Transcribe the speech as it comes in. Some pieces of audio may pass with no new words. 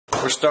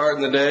We're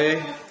starting the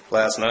day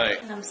last night.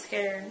 I'm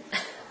scared.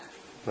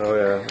 Oh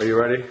yeah, are you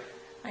ready?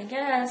 I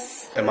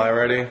guess. Am I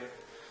ready?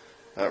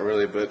 Not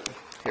really, but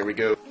here we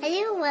go. Are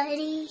you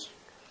ready?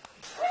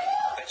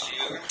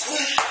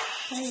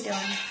 What are you doing?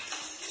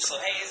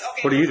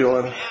 What are you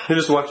doing? You're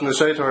just watching the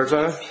SHOUTOUT,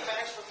 huh?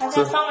 I've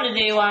got something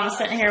to do while I'm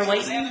sitting here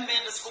waiting.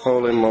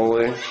 Holy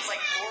moly. Is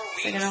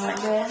it gonna look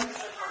good?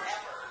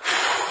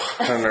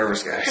 I'm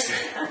nervous, guys.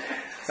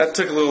 That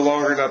took a little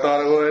longer than I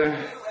thought it would.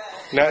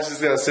 Now I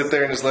just gotta sit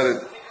there and just let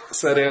it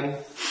set in.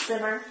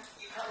 Simmer.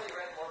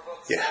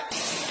 Yeah.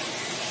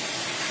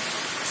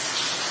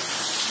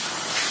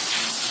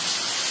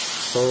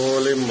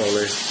 Holy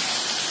moly.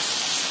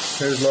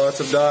 There's lots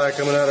of dye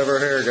coming out of her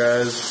hair,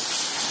 guys.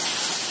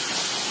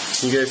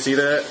 You guys see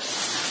that?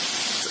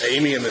 It's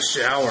Amy in the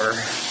shower.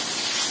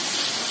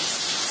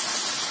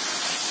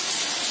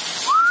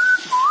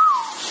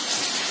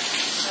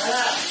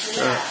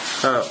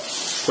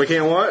 We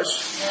can't watch?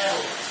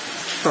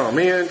 No. Oh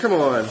man, come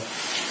on.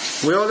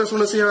 We all just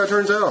want to see how it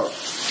turns out.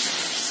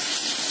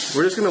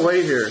 We're just gonna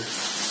wait here.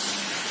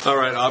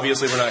 Alright,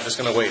 obviously we're not just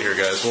gonna wait here,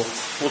 guys.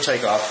 We'll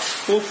take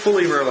off. We'll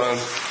leave her alone.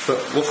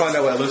 But we'll find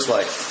out what it looks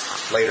like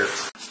later.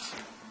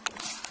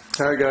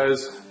 Alright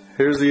guys,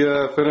 here's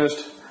the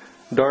finished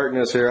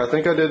darkness here. I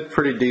think I did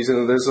pretty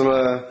decent. There's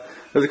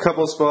a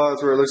couple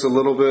spots where it looks a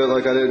little bit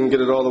like I didn't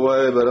get it all the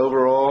way, but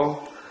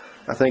overall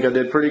I think I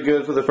did pretty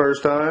good for the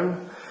first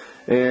time.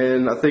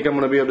 And I think I'm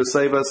going to be able to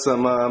save us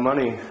some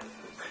money.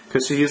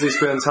 Because she usually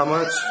spends how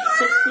much?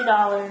 $60.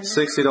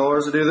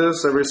 $60 to do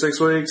this every 6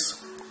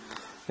 weeks.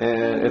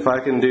 And if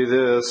I can do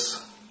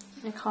this,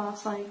 It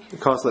costs like... it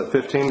costs like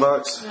 15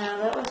 bucks. No,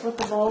 that was with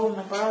the bowl and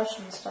the brush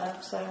and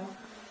stuff, so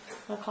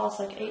it costs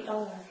like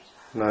 $8.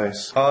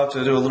 Nice. I'll have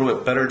to do a little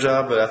bit better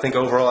job, but I think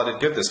overall I did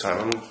good this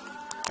time.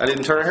 I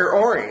didn't turn her hair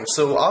orange,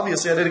 so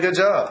obviously I did a good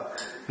job.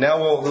 Now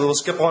we'll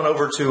skip on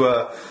over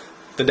to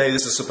the day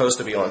this is supposed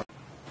to be on.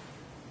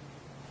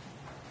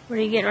 What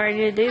are you getting ready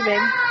to do,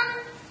 babe?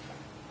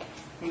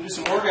 We'll do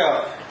some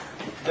workout.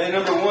 Day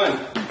number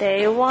 1.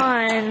 Day 1.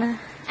 I'm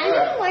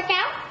gonna work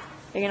out.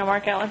 You're gonna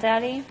work out with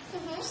Daddy?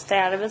 Stay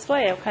out of his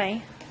way,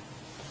 okay?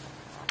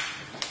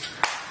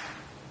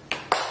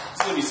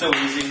 It's gonna be so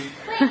easy.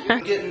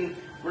 I'm getting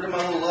rid of my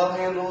little love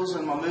handles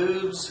and my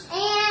moves.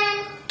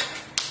 And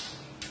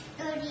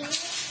out of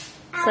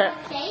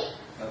shape.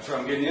 That's right,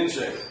 I'm getting in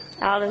shape.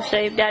 Out of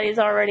shape. Daddy's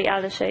already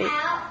out of shape.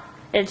 Out.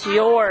 It's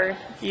your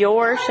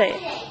shape.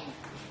 Shape.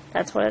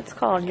 That's what it's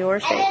called, your I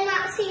shape. did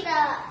not see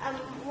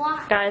the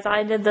water. Guys,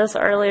 I did this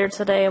earlier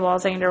today while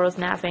Xander was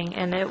napping,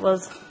 and it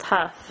was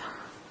tough.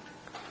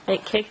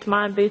 It kicked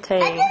my booty. I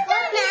did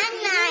that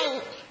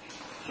night.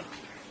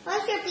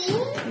 What's your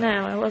beanie?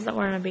 No, I wasn't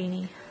wearing a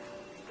beanie.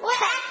 What?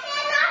 I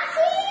cannot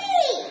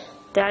see.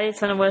 Daddy's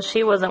gonna wish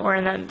he wasn't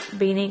wearing that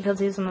beanie because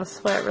he's gonna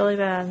sweat really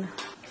bad.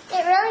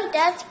 It really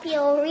does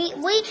feel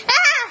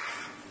ah!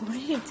 What are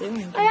you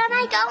doing? Where am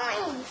I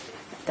going?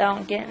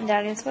 Don't get in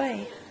Daddy's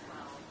way.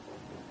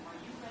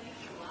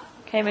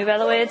 Okay, move out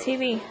of the way of the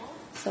TV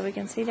so we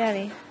can see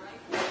Daddy.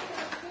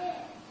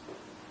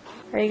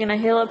 Are you gonna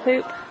hula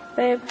poop,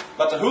 babe?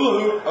 About to hula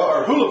hoop,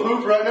 or hula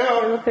poop right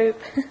now. Hula poop.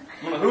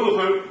 I'm gonna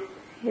hula poop.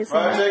 He's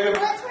Right,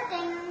 Jacob? What's for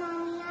dinner,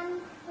 Mommy?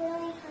 I'm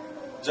really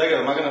hungry. Jacob,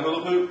 am I gonna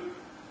hula poop?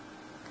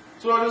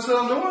 That's what I just said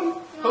I'm doing.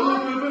 Hula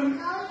pooping.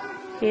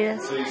 He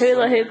is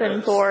hula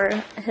hooping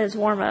for his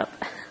warm up.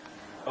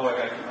 Oh, I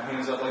gotta keep my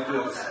hands up like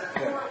this.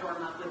 Okay.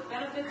 Warm up with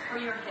benefits for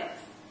your hips.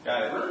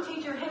 Got it.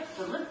 Rotate your hips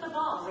to lift the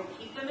balls and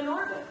keep them in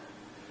orbit.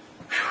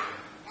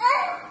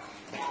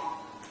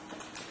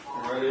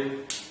 You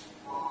ready?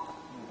 Oh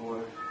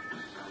boy.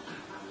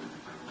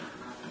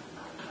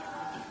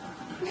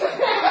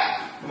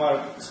 Am I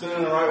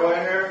spinning the right way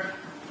here?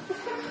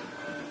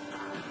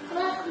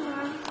 Look,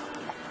 Mom.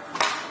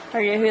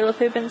 Are you hula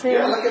pooping too?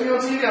 Yeah, look at me on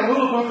TV. I'm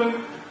hula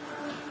pooping.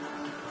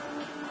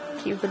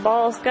 Keep the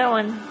balls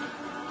going.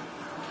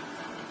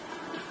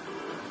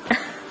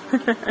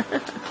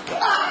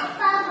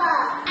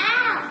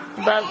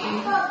 Bubba.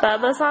 Ow.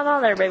 Bubba's not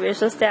on there, baby. It's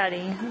just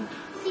Daddy.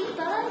 See,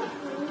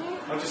 Bubba's in here.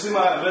 Don't you see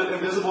my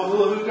invisible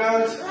hula hoop,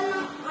 guys? I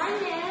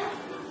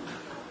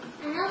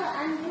know, but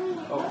I'm doing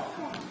it. Oh,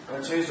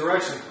 I changed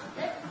direction.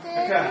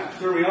 That kind of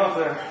threw me off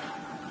there.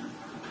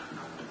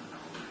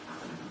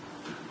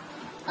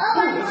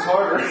 Ooh, this is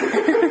harder.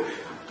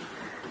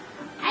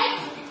 I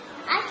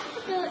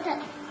can do it the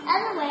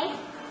other way.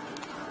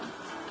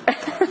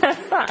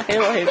 That's not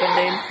hula hooping,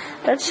 dude.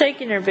 That's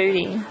shaking your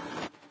booty.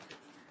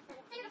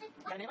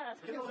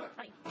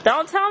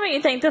 Don't tell me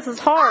you think this is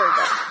hard.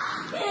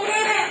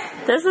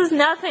 This is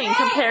nothing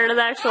compared to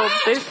the actual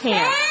boot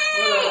camp.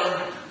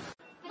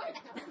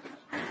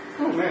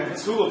 Oh man,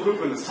 this hula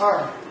pooping is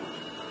hard.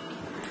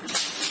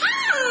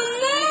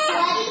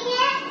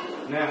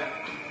 Now.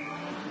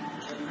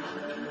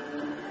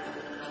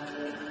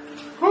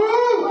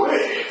 Woo!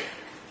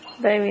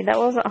 Baby, that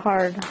wasn't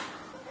hard.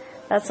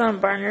 That's gonna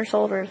burn your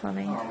shoulders,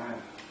 honey. Oh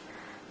man.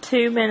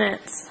 2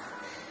 minutes.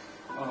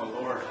 Oh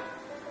Lord.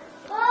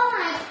 Oh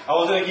my. I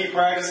was gonna keep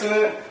practicing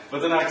it, But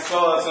then I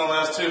saw it's going to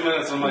last 2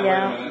 minutes. I'm like,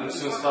 Yeah. wait a minute, I'm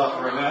just going to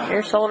stop right now.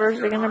 Your shoulders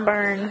are gonna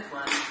burn.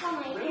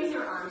 Raise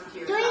your arms to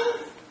your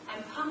chest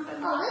and pump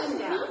them up and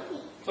down.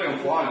 It's like I'm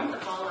flying. Pump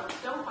the ball up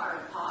so far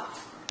it pops.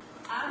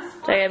 As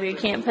Jacob, you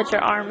can't put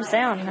your arms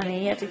down,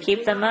 honey. You have to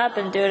keep them up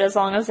and do it as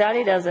long as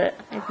Daddy does it.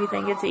 If you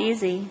think it's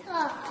easy.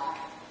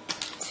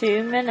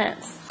 2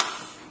 minutes.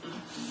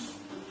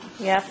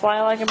 You gotta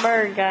fly like a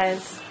bird,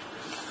 guys.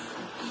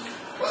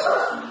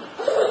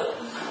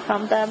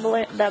 Pump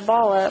that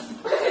ball up.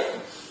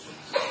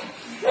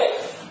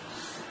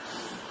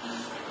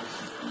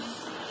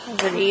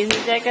 Is it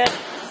easy, Jacob?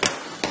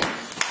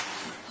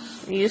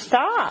 You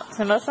stopped.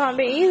 It must not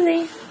be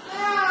easy.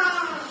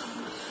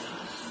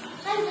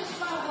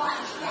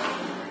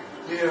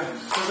 Yeah,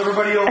 where's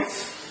everybody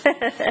else?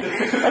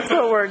 That's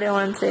what we're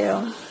doing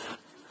too.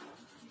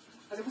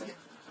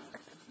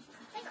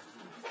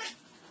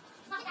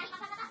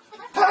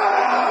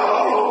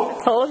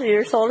 Ow! Told you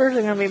your shoulders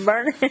are gonna be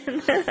burning.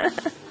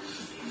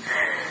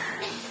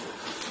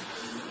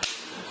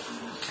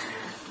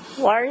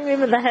 Why are you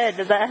moving the head?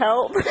 Did that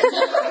help?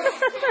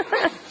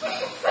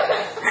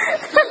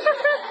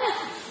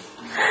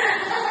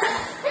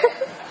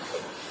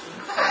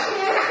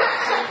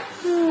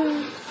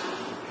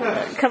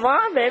 Come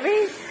on,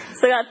 baby.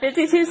 Still got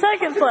 52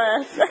 seconds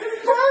left.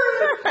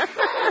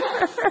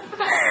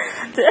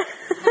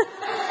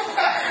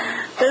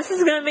 This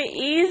is going to be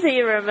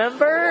easy,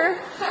 remember?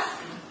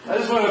 I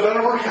just want a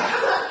better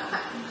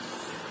workout.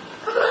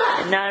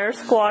 And now you're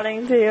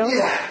squatting too.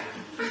 Yeah.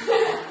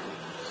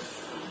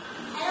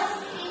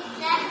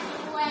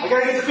 I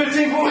gotta get to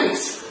 15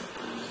 points.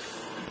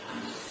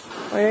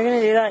 Well, you're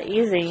going to do that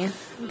easy.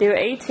 Do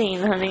 18,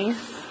 honey.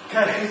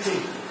 Got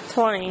 18.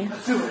 20.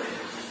 Let's do it.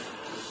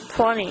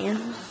 20. You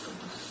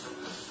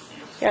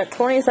got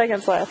 20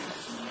 seconds left.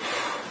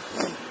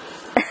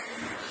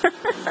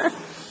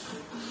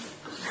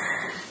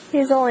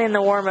 He's only in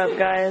the warm-up,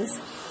 guys.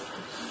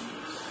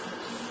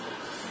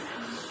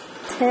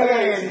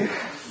 10,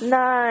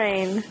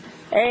 9,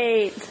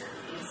 8,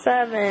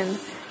 7,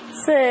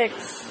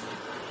 6,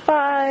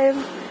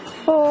 5,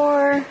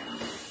 4, 3,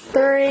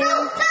 2. I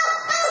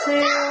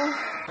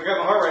got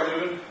my heart rate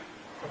moving.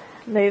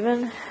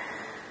 Moving. Hey,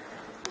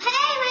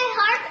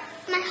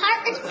 my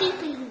heart is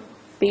beeping.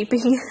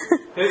 Beeping.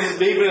 His is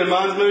beeping and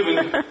mine's moving.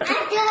 I'm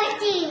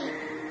thirsty.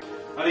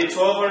 I need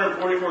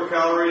 1,244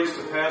 calories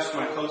to pass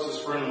my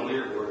closest friend on the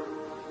leaderboard.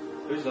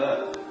 Who's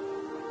that?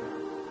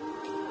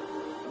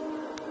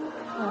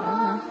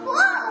 Whoa.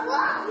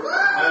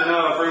 I don't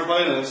know, my friend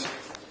playing this.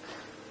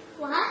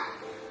 What?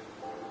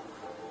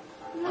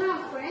 You want a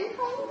friend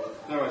playing this?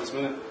 No, wait just a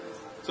minute.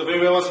 So if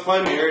anybody wants to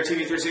play me,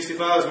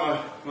 AirTV365 is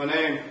my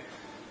name.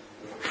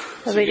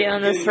 We'll be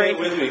doing this three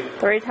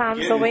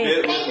times a week.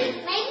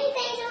 Maybe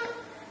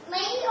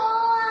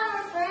all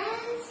our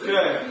friends.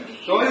 Okay.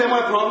 The only thing I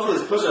have problems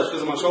with is push-ups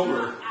because of my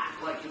shoulder.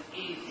 I'm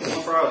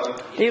proud of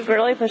that. Do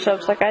girly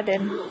push-ups like I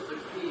did. I'm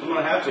going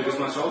to have to because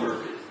of my shoulder.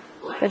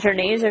 But your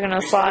knees are going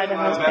to slide in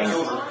My this back thing.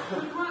 shoulder.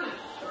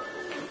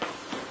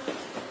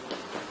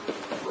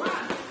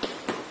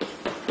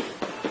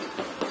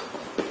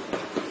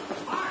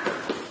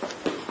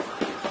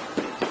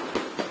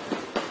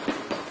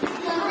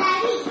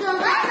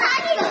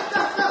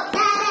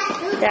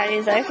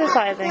 Daddy's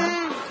exercising.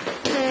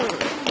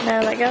 No,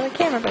 let go of the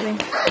camera, baby.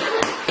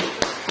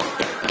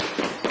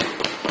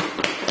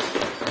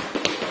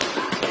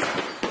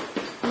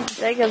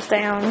 Jacob's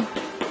down.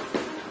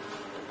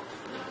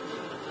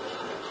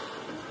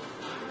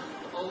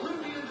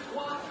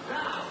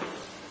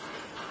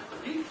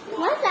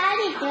 What's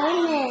Daddy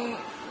doing it?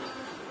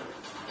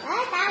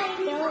 What's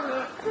Daddy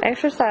doing it?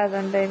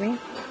 Exercising, baby.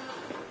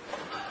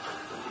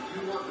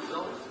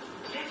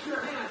 get your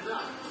hands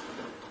up.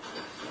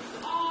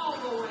 All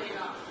the way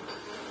up.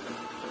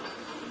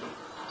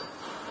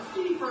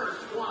 Deeper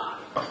squat.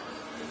 Is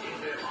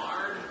it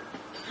hard?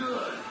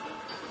 Good.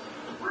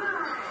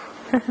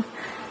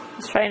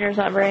 This trainer's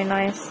not very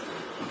nice.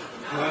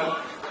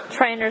 Huh?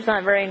 Trainer's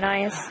not very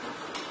nice.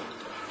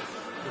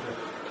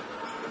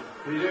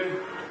 What are you doing?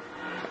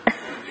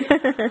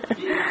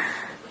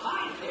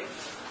 High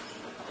kicks.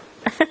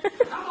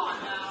 Come on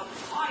now.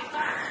 High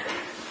back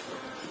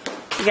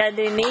kicks. You gotta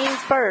do knees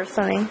first,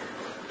 honey.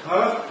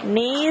 Huh?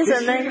 Knees He's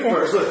and then kicking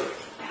first, look.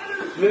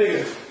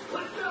 Minigun.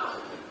 Let's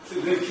go. See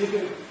the big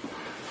kicking?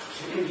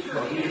 Kicking. Come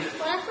on, knee.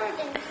 What's for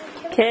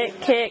them?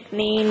 kick,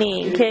 knee,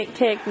 knee.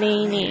 Kick,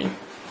 knee, knee.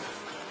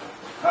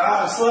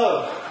 Ah,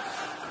 slow.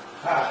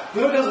 Ah,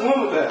 who does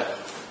one with that?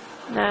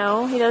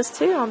 No, he does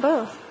two on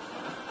both.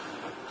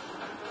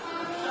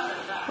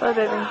 What,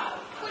 baby?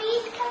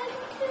 Please come to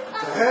The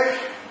heck?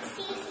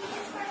 see this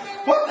for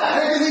them. What the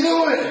heck is he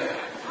doing?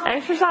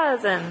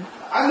 Exercising.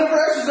 I've never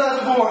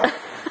exercised before.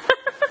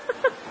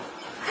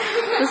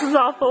 This is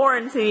all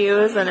foreign to you,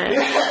 isn't it?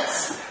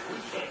 Yes.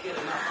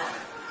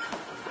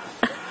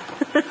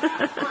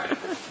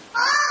 Oh,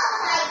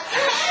 my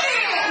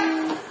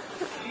goodness!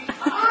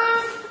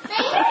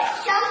 They were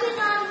jumping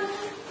on me.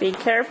 Be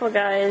careful,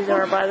 guys,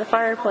 or by the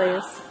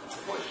fireplace.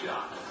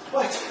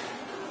 What?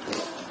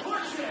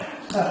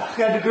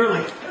 Gotta do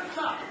girly.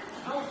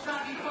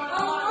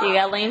 You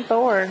gotta lean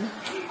forward.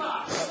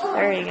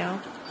 There you go.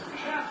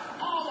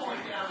 All the way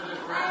down to the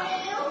ground.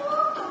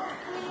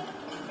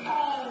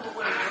 All the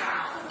way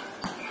down.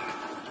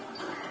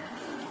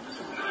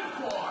 Good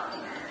boy.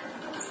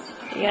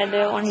 You gotta do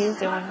it when he's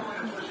doing it.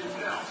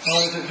 You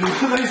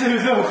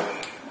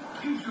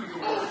do your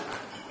work.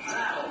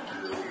 That'll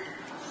do.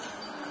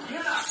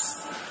 Get up.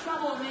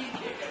 Double knee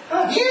kick it.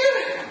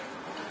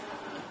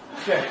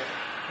 Okay,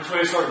 which way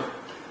is starting?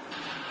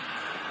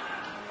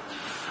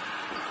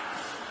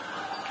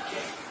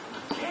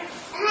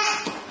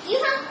 You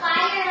have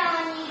fire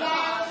on you,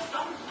 Dad.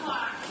 Don't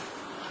slack.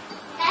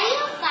 Dad, you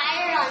have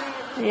fire on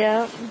you.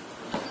 Yep.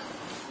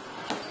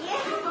 You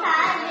have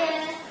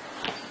fire.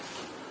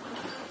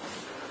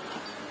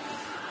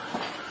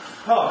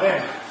 Oh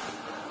man.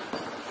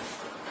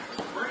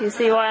 You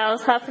see why I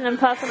was huffing and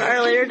puffing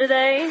earlier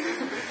today?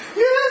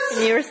 Yes.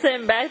 And you were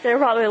sitting back there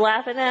probably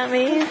laughing at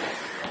me.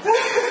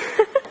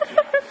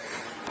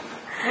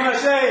 What I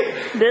say?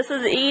 This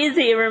is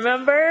easy,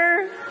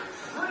 remember?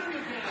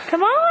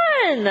 Come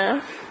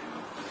on!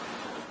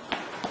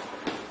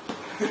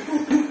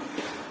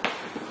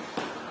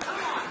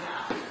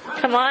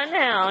 Come on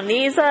now,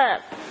 knees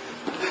up.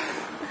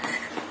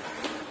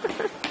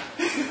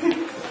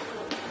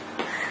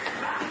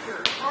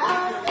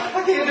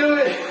 I can't do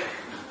it.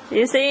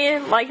 You see,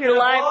 like your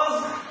life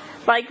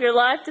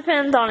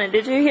depends on it.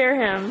 Did you hear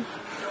him?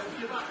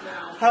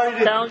 How do you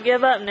do? Don't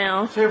give up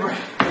now. Super.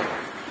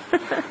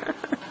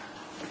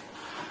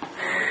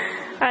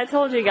 I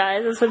told you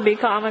guys this would be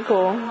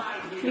comical.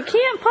 You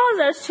can't pause,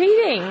 that's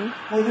cheating.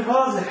 How do you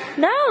pause it?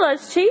 No,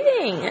 that's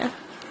cheating.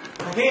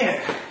 I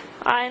can't.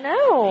 I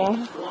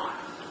know.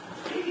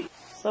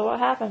 So what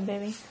happened,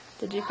 baby?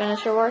 Did you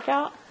finish your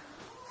workout?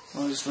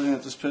 I'm just looking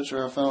at this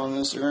picture I found on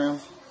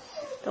Instagram.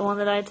 The one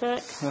that I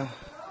took?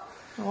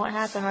 And what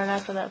happened right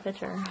after that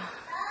picture?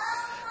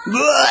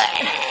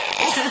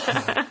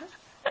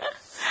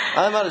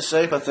 I'm out of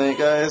shape, I think,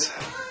 guys.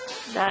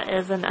 That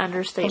is an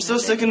understatement. I'm still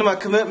sticking to my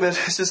commitment.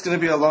 It's just going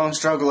to be a long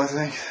struggle, I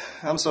think.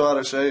 I'm so out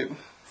of shape.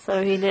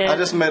 So he did. I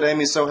just made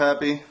Amy so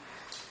happy.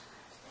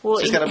 Well,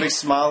 She's got a big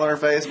smile on her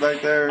face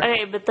back there.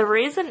 Okay, but the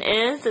reason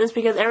is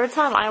because every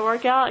time I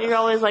work out, you're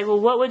always like, well,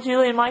 what would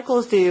Julian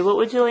Michaels do? What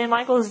would Julian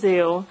Michaels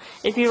do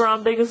if you were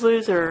on Biggest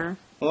Loser?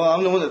 Well,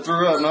 I'm the one that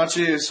threw up, not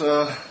you,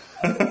 so...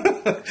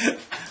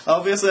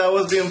 Obviously, I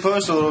was being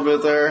pushed a little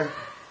bit there.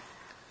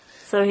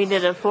 So he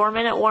did a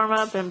 4-minute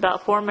warm-up and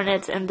about 4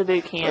 minutes into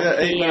boot camp.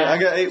 I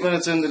got 8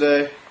 minutes in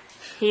today.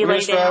 He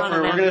laid down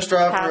and We're going to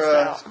strive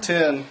passed for out.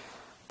 10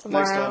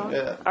 Tomorrow? next time.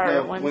 Yeah, Or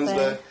no,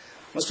 Wednesday?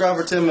 Let's strive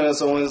for 10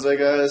 minutes on Wednesday,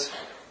 guys.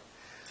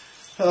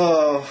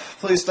 Oh,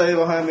 please stay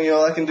behind me,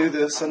 y'all. I can do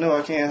this. I know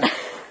I can.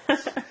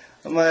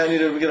 I might need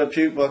to get a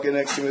puke bucket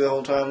next to me the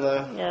whole time,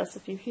 though. Yes,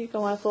 if you puke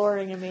on my floor,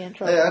 you're going to be in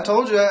trouble. Hey, I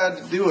told you I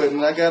had to do it,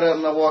 and I got up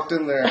and I walked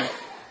in there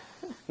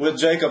with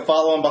Jacob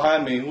following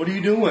behind me. What are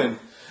you doing?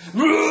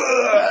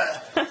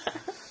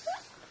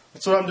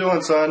 That's what I'm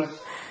doing, son.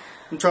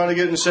 I'm trying to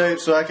get in shape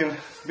so I can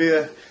be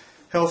a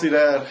healthy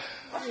dad.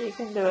 You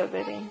can do it,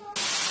 baby.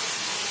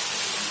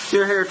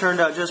 Your hair turned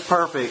out just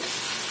perfect.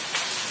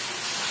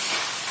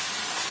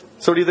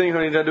 So what do you think,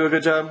 honey? Did I do a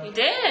good job? You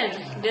did.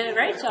 You did a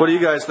great job. What do you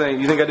guys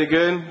think? You think I did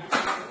good?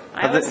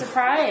 I was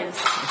surprised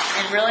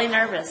and really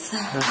nervous. So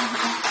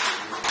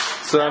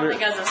I don't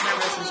think I was as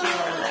nervous as you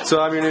were, though.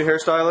 So I'm your new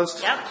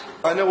hairstylist? Yep.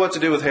 I know what to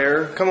do with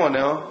hair. Come on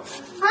now.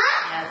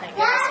 Yeah, thank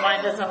goodness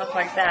mine doesn't look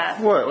like that.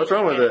 What? What's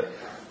wrong with it?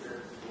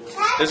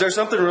 Is there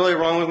something really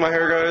wrong with my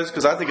hair, guys?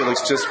 Because I think it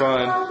looks just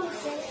fine.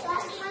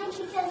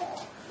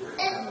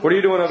 What are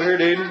you doing over here,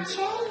 dude?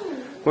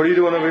 What are you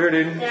doing over here,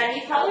 dude? Yeah,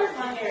 he colored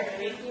my hair,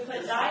 baby. You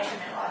put dye in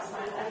it last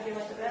night after you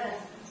went to bed.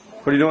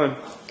 What are you doing?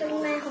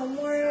 Doing my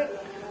homework.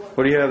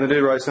 What do you have to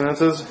do? Write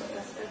sentences?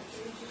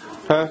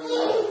 Huh?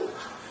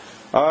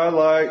 I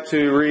like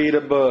to read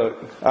a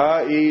book.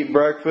 I eat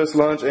breakfast,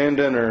 lunch, and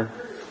dinner.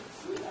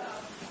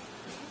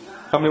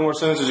 How many more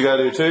sentences you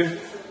gotta do? 2?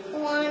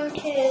 1,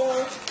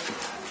 2,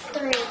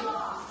 3.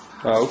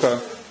 Oh, okay.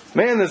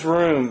 Man, this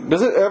room.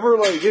 Does it ever,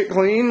 get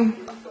clean?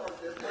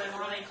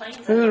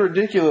 This is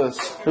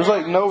ridiculous. There's,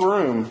 no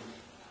room.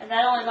 And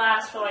that only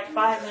lasts for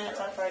 5 minutes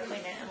after I clean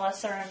it,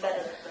 unless they're in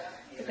bed.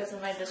 Because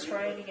then they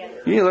destroy it again.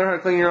 You need to learn how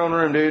to clean your own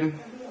room, dude.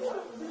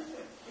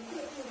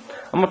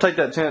 I'm gonna take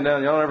that tent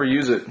down. Y'all don't ever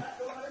use it.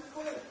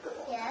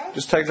 Yes.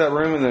 Just take that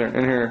room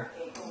in here.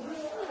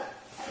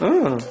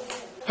 Oh.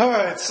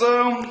 Alright,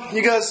 so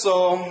you guys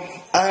saw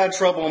I had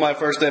trouble on my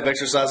first day of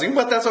exercising,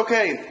 but that's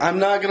okay. I'm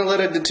not going to let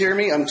it deter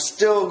me. I'm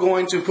still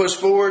going to push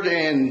forward,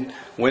 and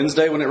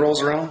Wednesday when it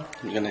rolls around,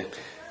 I'm going to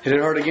hit it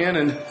hard again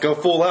and go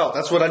full out.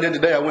 That's what I did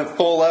today. I went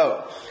full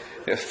out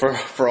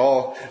for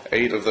all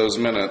 8 of those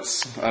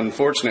minutes,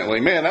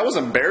 unfortunately. Man, that was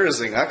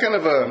embarrassing. I kind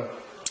of feel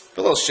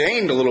a little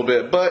shamed a little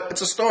bit, but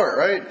it's a start,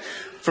 right?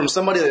 From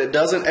somebody that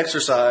doesn't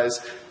exercise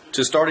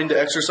to starting to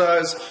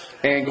exercise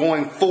and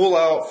going full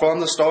out from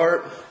the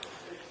start.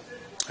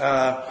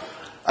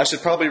 I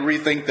should probably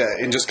rethink that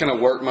and just kind of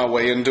work my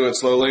way into it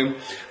slowly.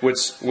 Which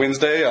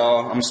Wednesday,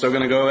 I'm still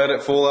going to go at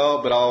it full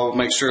out, but I'll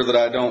make sure that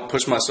I don't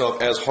push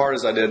myself as hard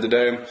as I did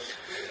today.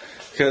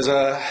 Because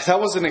that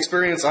was an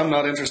experience I'm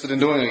not interested in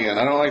doing again.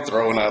 I don't like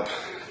throwing up.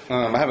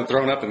 I haven't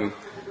thrown up in,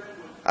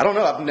 I don't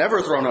know, I've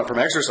never thrown up from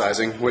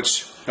exercising,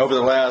 which over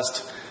the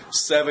last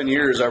 7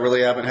 years I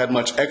really haven't had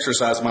much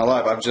exercise in my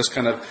life. I've just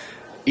kind of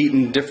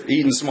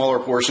eaten smaller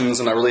portions,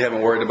 and I really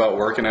haven't worried about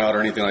working out or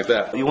anything like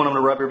that. You want them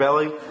to rub your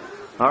belly?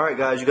 Alright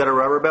guys, you got to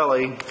rub her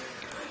belly.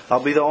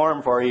 I'll be the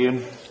arm for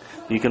you.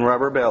 You can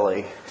rub her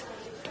belly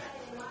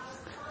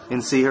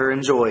and see her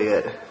enjoy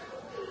it.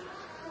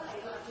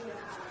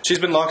 She's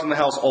been locked in the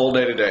house all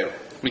day today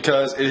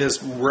because it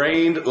has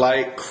rained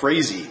like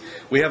crazy.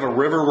 We have a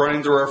river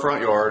running through our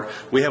front yard.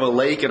 We have a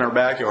lake in our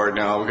backyard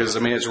now because, I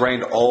mean, it's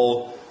rained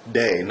all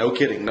day. No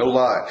kidding, no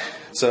lie.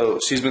 So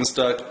she's been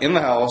stuck in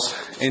the house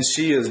and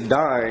she is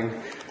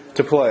dying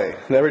to play.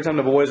 And every time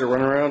the boys are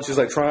running around, she's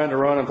like trying to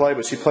run and play,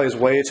 but she plays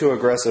way too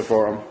aggressive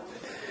for them.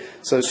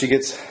 So she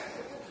gets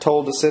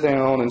told to sit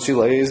down, and she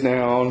lays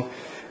down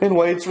and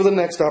waits for the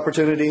next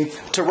opportunity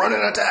to run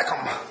and attack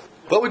them.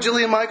 What would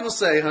Jillian Michaels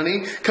say,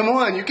 honey? Come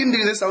on, you can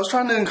do this. I was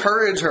trying to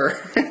encourage her.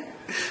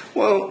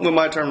 Well, when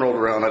my turn rolled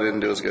around, I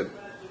didn't do as good.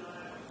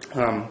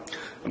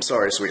 I'm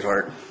sorry,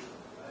 sweetheart.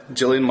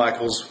 Jillian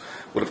Michaels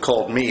would have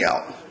called me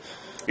out.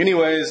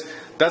 Anyways,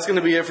 that's going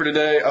to be it for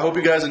today. I hope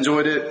you guys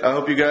enjoyed it. I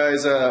hope you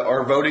guys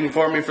are voting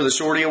for me for the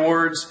Shorty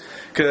Awards,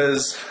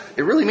 because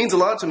it really means a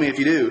lot to me if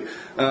you do.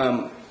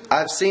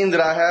 I've seen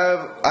that I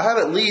have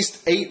at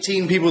least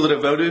 18 people that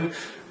have voted,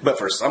 but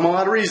for some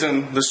odd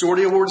reason, the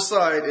Shorty Awards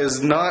site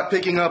is not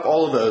picking up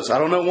all of those. I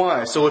don't know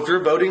why. So if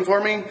you're voting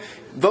for me,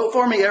 vote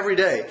for me every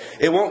day.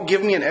 It won't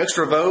give me an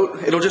extra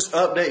vote. It'll just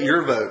update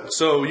your vote.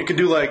 So you could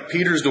do like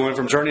Peter's doing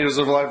from Journey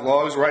to Life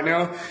Vlogs right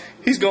now.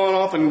 He's gone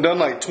off and done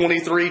like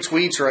 23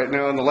 tweets right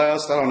now in the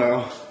last, I don't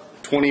know,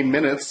 20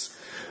 minutes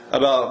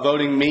about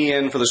voting me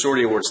in for the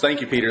Shorty Awards. Thank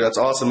you, Peter. That's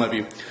awesome of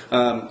you.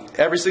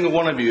 Every single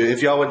one of you,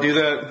 if y'all would do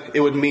that, it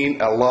would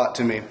mean a lot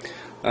to me.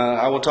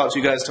 I will talk to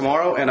you guys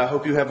tomorrow, and I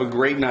hope you have a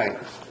great night.